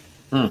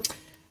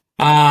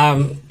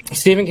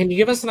 Stephen, can you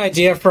give us an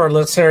idea for our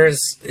listeners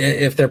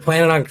if they're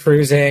planning on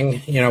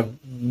cruising? You know,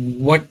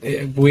 what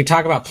we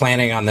talk about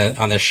planning on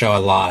this show a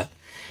lot,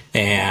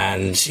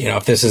 and you know,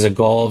 if this is a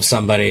goal of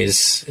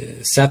somebody's,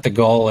 set the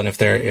goal, and if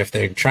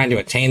they're trying to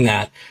attain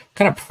that, what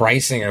kind of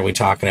pricing are we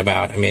talking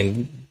about? I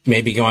mean,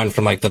 maybe going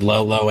from like the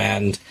low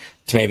end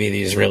to maybe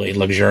these really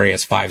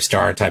luxurious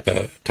 5-star type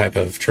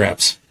of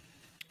trips.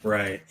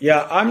 Right.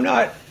 Yeah, I'm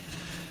not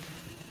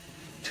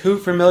too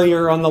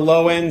familiar on the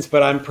low ends,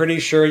 but I'm pretty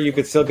sure you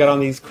could still get on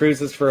these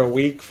cruises for a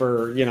week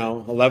for,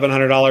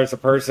 $1,100 a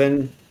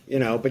person,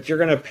 but you're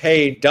going to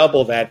pay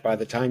double that by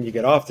the time you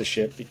get off the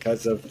ship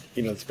because of,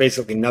 it's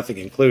basically nothing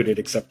included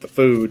except the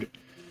food.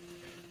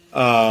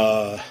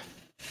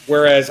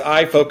 Whereas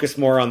I focus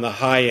more on the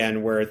high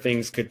end where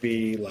things could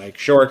be like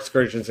shore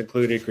excursions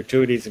included,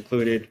 gratuities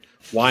included,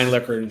 wine,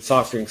 liquor, and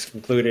soft drinks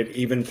included,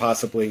 even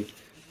possibly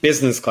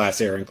business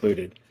class air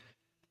included.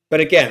 But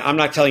again, I'm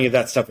not telling you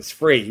that stuff is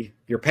free.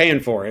 You're paying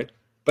for it.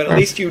 But at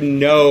least you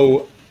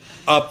know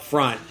up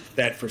front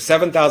that for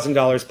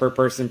 $7,000 per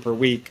person per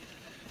week,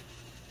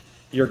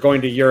 you're going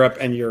to Europe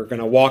and you're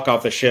going to walk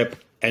off the ship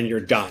and you're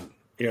done.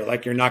 You're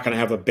not going to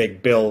have a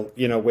big bill,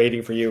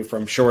 waiting for you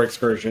from shore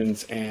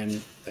excursions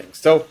and things.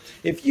 So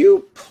if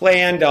you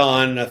planned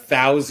on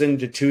 $1,000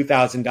 to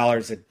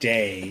 $2,000 a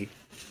day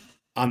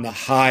on the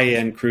high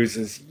end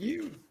cruises,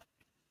 you'd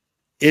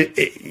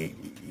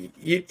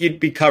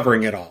be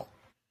covering it all.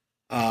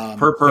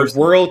 Per person. The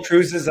world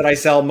cruises that I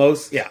sell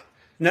most,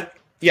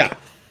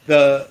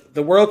 the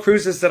world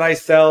cruises that I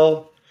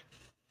sell,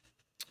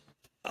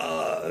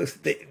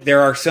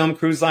 there are some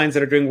cruise lines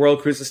that are doing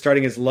world cruises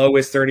starting as low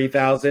as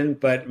 $30,000,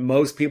 but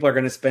most people are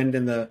going to spend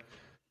in the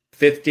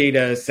 $50,000 to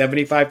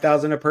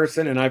 $75,000 a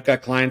person, and I've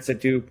got clients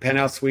that do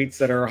penthouse suites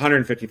that are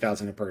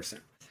 $150,000 a person.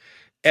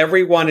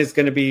 Everyone is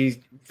going to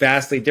be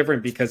vastly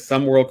different because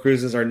some world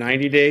cruises are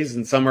 90 days,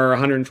 and some are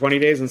 120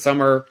 days, and some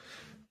are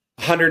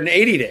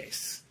 180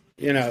 days.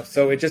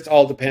 So it just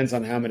all depends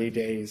on how many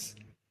days.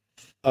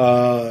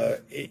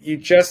 You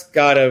just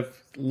got to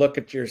look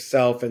at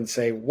yourself and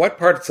say, what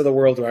parts of the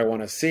world do I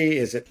want to see?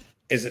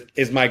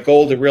 Is my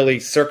goal to really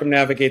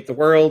circumnavigate the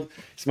world?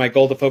 Is my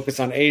goal to focus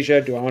on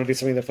Asia? Do I want to do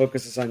something that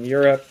focuses on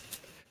Europe?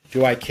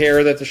 Do I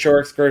care that the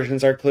shore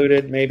excursions are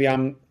included? Maybe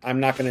I'm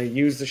not going to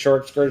use the shore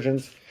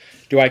excursions.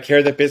 Do I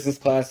care that business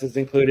class is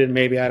included?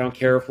 Maybe I don't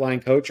care flying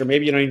coach, or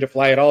maybe you don't need to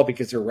fly at all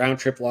because you're round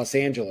trip Los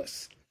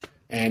Angeles.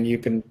 And you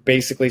can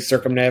basically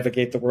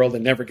circumnavigate the world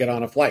and never get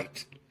on a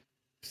flight.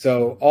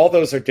 So all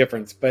those are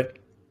different. But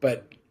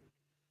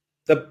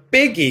the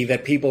biggie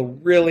that people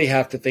really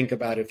have to think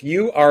about, if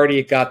you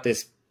already got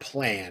this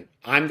plan,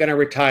 I'm going to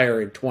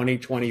retire in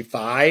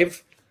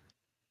 2025,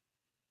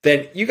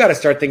 then you got to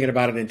start thinking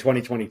about it in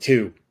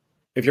 2022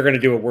 if you're going to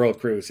do a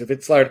world cruise. If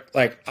it's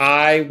like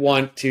I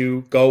want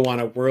to go on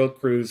a world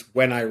cruise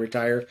when I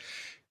retire,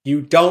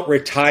 you don't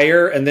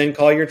retire and then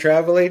call your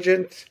travel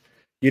agent.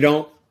 You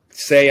don't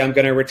say I'm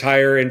going to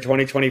retire in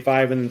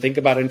 2025 and then think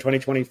about it in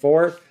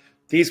 2024.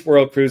 These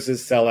world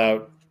cruises sell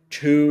out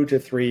 2 to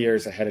 3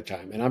 years ahead of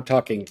time. And I'm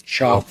talking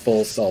chock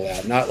full sold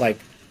out, not like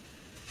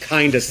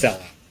kind of sell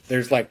out.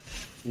 There's like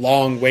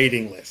long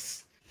waiting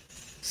lists.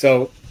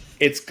 So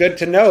it's good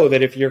to know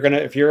that if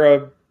you're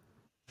a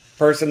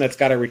person that's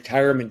got a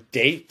retirement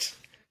date,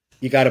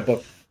 you got to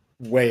book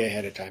way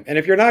ahead of time. And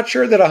if you're not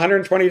sure that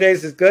 120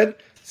 days is good,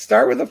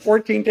 start with a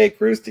 14-day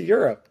cruise to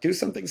Europe. Do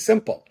something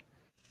simple.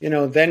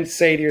 Then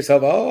say to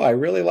yourself, oh, I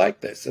really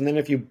like this. And then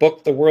if you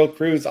book the world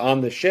cruise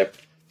on the ship,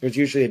 there's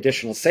usually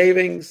additional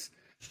savings.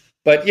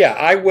 But yeah,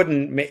 I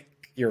wouldn't make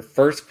your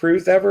first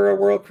cruise ever a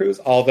world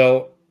cruise,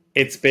 although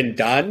it's been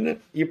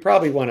done. You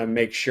probably want to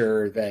make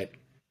sure that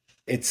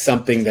it's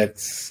something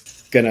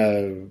that's going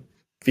to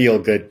feel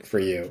good for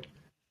you.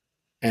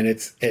 And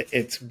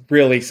it's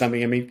really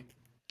something, I mean,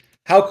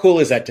 how cool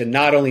is that to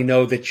not only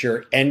know that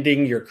you're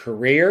ending your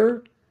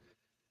career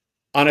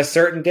on a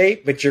certain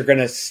date, but you're going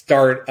to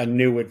start a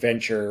new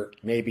adventure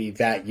maybe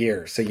that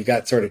year. So you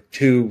got sort of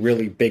two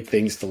really big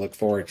things to look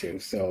forward to.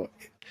 So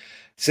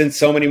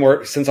since all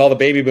the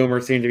baby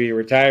boomers seem to be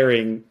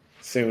retiring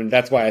soon,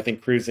 that's why I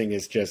think cruising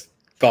is just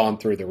gone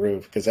through the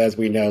roof. Because as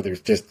we know,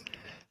 there's just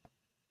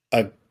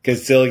a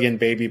gazillion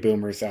baby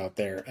boomers out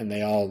there, and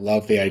they all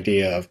love the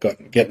idea of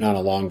getting on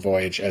a long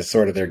voyage as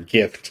sort of their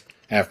gift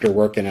after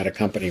working at a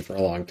company for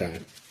a long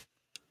time.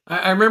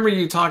 I remember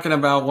you talking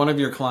about one of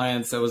your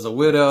clients that was a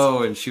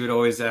widow, and she would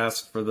always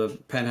ask for the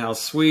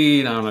penthouse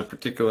suite on a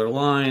particular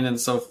line and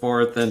so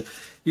forth. And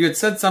you had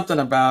said something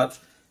about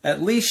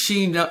at least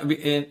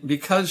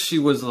because she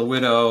was a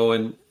widow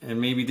and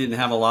maybe didn't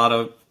have a lot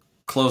of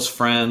close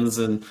friends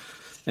and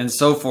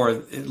so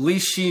forth, at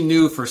least she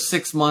knew for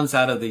 6 months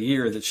out of the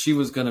year that she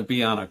was going to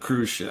be on a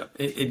cruise ship.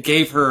 It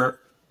gave her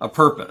a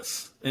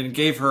purpose. It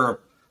gave her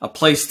a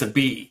place to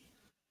be,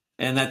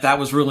 and that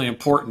was really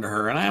important to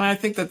her. And I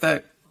think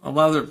that a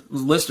lot of the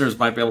listeners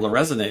might be able to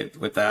resonate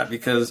with that,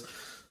 because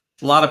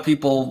a lot of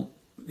people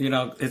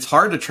it's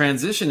hard to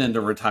transition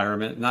into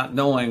retirement, not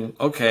knowing,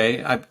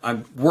 okay,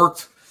 I've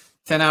worked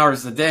 10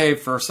 hours a day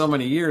for so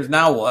many years.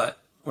 Now what?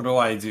 What do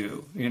I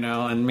do?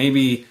 And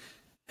maybe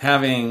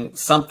having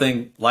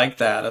something like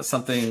that,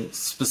 something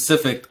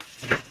specific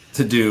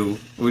to do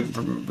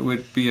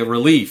would be a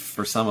relief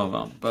for some of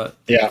them. But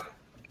yeah.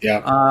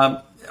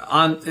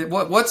 On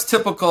what's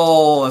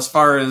typical as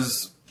far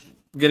as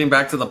getting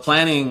back to the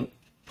planning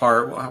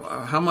part,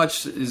 how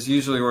much is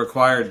usually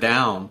required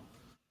down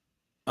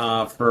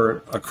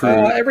for a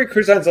cruise? Every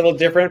cruise line's a little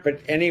different,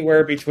 but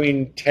anywhere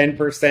between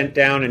 10%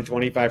 down and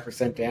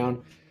 25%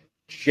 down.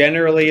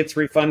 Generally, it's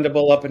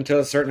refundable up until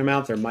a certain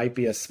amount. There might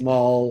be a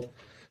small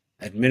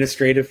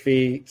administrative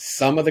fee.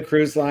 Some of the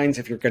cruise lines,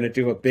 if you're going to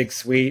do a big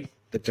suite,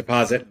 the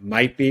deposit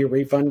might be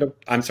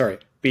refundable.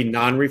 Be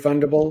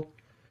non-refundable.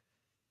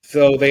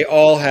 So they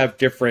all have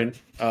different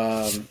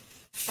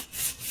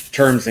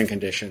terms and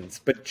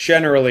conditions, but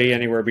generally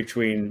anywhere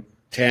between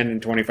 10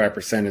 and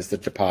 25% is the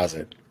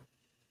deposit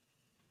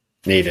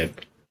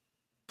needed.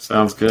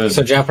 Sounds good.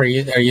 So Jeff, are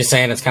you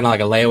saying it's kind of like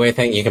a layaway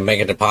thing? You can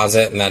make a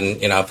deposit, and then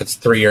if it's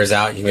 3 years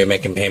out, you can be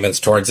making payments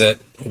towards it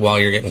while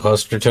you're getting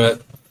closer to it.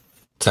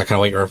 Is that kind of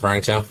what you're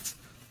referring to?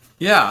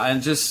 Yeah,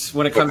 and just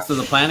when it comes to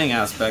the planning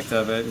aspect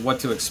of it, what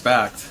to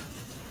expect,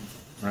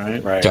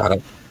 right? Right. Got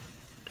it.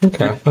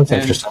 Okay, that's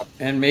interesting.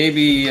 And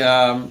maybe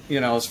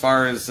as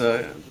far as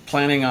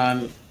planning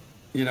on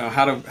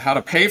how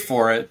to pay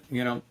for it,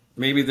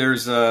 maybe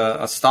there's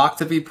a stock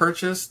to be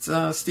purchased,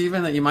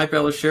 Stephen, that you might be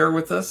able to share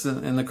with us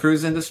in the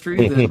cruise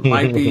industry that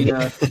might be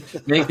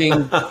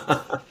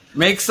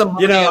make some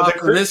money off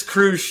of this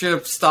cruise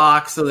ship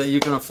stock so that you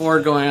can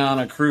afford going on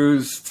a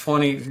cruise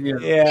 3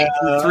 years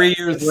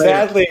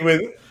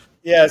later.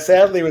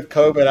 Sadly with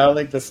COVID, I don't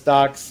think the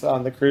stocks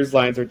on the cruise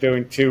lines are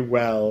doing too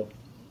well.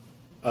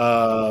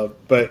 But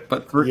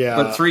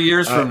 3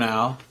 years from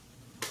now,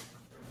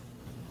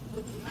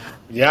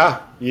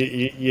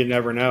 you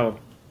never know.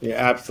 You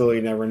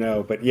absolutely never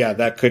know. But yeah,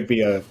 that could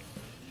be a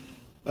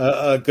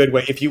good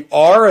way. If you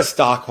are a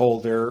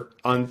stockholder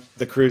on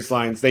the cruise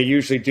lines, they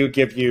usually do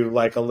give you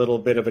like a little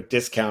bit of a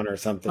discount or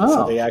something.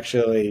 So they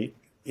actually,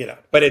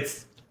 but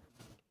it's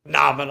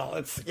nominal.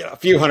 It's a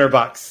few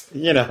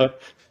 $100,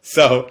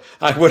 So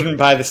I wouldn't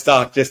buy the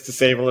stock just to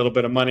save a little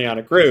bit of money on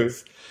a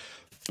cruise.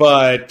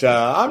 But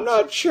I'm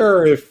not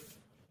sure if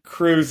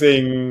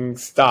cruising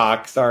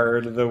stocks are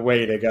the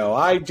way to go.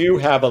 I do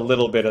have a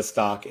little bit of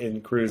stock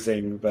in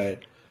cruising, but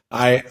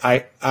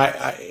that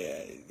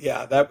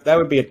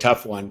would be a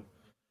tough one.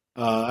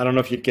 I don't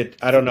know if you'd get.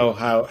 I don't know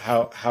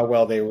how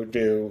well they would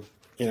do,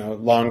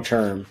 long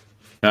term.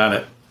 Got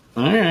it.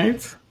 All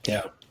right.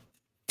 Yeah.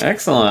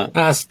 Excellent.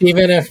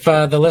 Stephen, if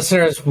the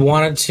listeners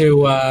wanted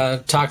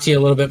to talk to you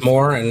a little bit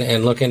more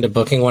and look into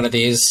booking one of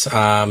these,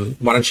 why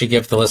don't you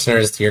give the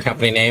listeners your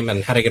company name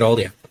and how to get hold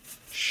of you?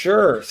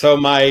 Sure. So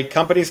my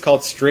company's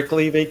called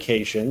Strictly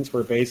Vacations.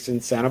 We're based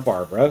in Santa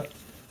Barbara.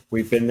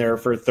 We've been there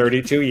for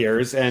 32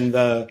 years, and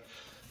the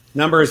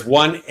number is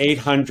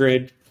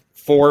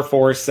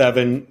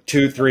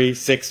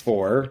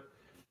 1-800-447-2364.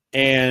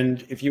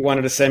 And if you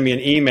wanted to send me an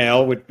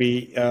email, it would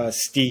be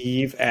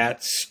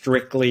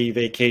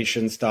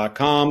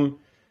steve@strictlyvacations.com.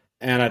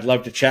 And I'd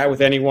love to chat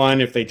with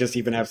anyone if they just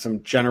even have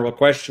some general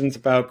questions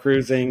about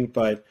cruising.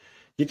 But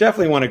you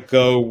definitely want to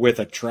go with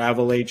a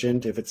travel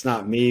agent. If it's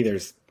not me,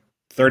 there's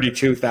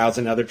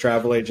 32,000 other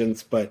travel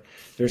agents, but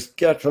there's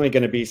definitely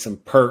going to be some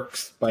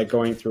perks by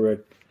going through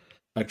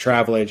a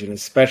travel agent,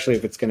 especially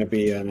if it's going to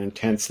be an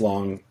intense,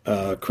 long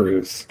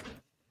cruise.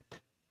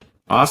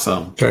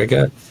 Awesome. Very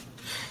good.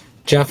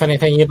 Jeff,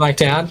 anything you'd like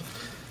to add?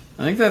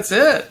 I think that's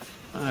it.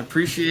 I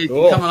appreciate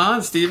you coming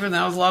on, Stephen.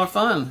 That was a lot of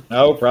fun.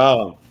 No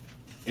problem.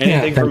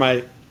 Anything for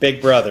my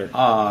big brother.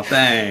 Oh,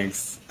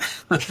 thanks.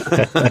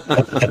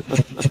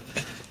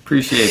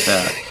 Appreciate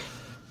that.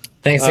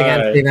 Thanks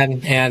again,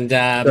 Stephen. And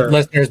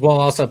listeners, we'll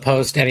also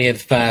post any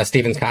of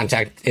Stephen's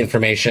contact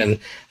information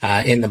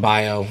in the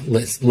bio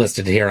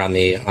listed here on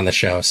the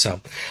show.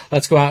 So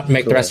let's go out and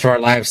make the rest of our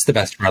lives the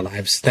best of our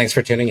lives. Thanks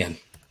for tuning in.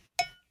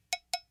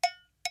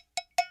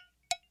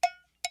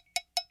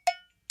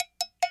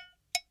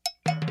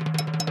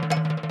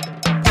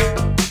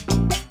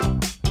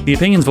 The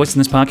opinions voiced in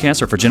this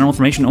podcast are for general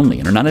information only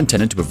and are not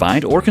intended to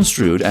provide or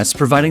construed as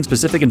providing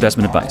specific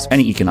investment advice.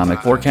 Any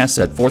economic forecast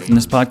set forth in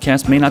this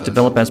podcast may not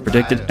develop as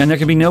predicted, and there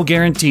can be no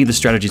guarantee the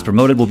strategies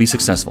promoted will be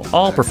successful.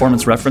 All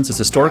performance reference is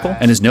historical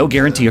and is no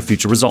guarantee of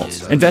future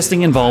results.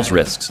 Investing involves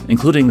risks,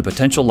 including the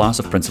potential loss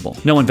of principal.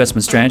 No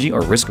investment strategy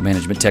or risk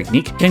management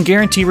technique can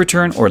guarantee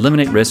return or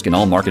eliminate risk in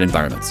all market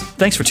environments.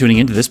 Thanks for tuning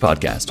into this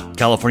podcast.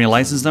 California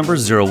license number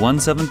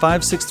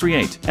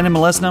 0175638,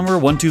 NMLS number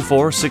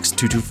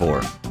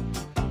 1246224.